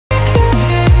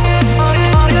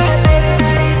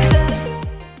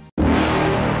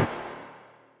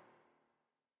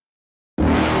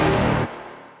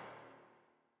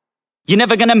You're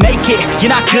never gonna make it,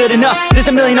 you're not good enough. There's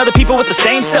a million other people with the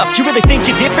same stuff. You really think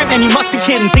you're different? Man, you must be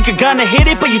kidding. Think you're gonna hit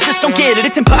it, but you just don't get it.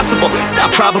 It's impossible, it's not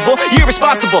probable, you're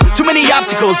irresponsible. Too many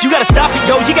obstacles, you gotta stop it,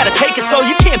 yo. You gotta take it slow,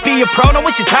 you can't be a pro. Don't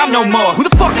waste your time no more. Who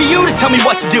the fuck are you to tell me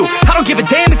what to do? I don't give a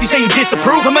damn if you say you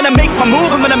disapprove. I'm gonna make my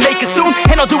move, I'm gonna make it soon.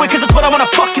 And I'll do it cause it's what I wanna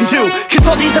fucking do. Cause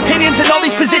all these opinions and all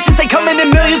these positions, they come in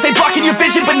millions, they blocking your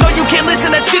vision. But no, you can't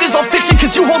listen, that shit is all fiction.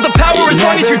 Cause you hold the power as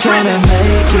long as you're dreaming.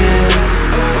 Make it.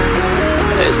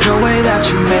 There's no way that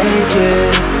you make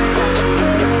it.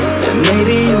 And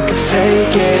maybe you could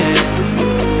fake it,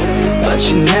 but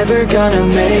you're never gonna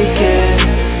make it.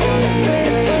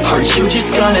 Are you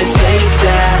just gonna take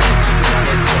that?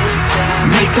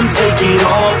 Make them take it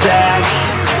all back.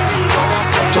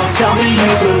 Don't tell me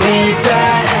you believe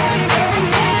that.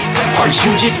 Are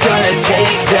you just gonna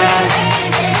take that?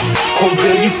 Or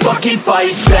will you fucking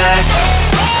fight back?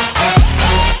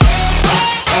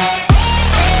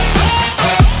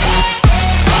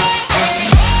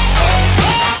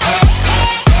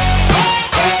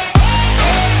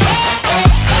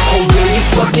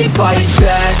 Fight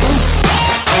back.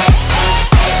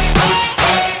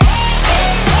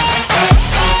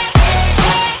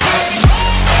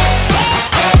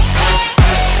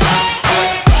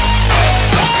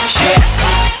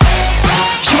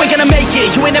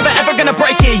 You ain't never ever gonna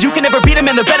break it. You can never beat them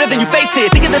and they're better than you face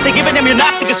it. Thinking that they give a damn, you're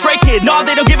not thinking straight, kid. No,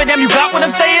 they don't give a damn, you got what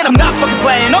I'm saying? I'm not fucking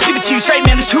playing, I'll give it to you straight,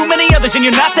 man. There's too many others and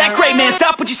you're not that great, man.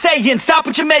 Stop what you're saying, stop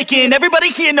what you're making. Everybody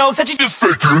here knows that you just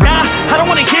faking. Nah, I don't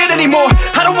wanna hear it anymore,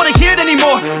 I don't wanna hear it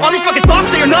anymore. All these fucking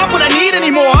thoughts, they are not what I need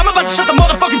anymore. I'm about to shut the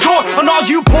motherfucking door on all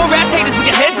you poor ass haters with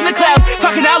your heads in the clouds,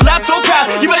 talking out loud so proud.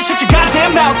 You better shut your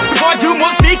goddamn mouth before I do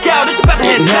more speak out. It's about to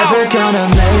head south. You're never gonna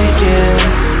make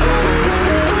it.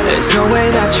 There's no way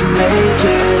that you make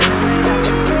it.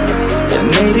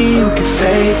 And maybe you could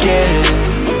fake it,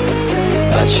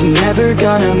 but you're never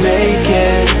gonna make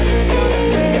it.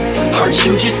 Are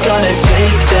you just gonna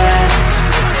take that?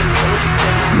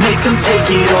 Make them take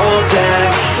it all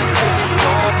back.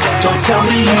 Don't tell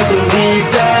me you believe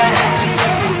that.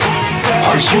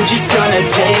 Are you just gonna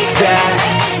take that?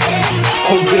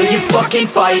 Or will you fucking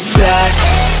fight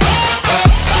back?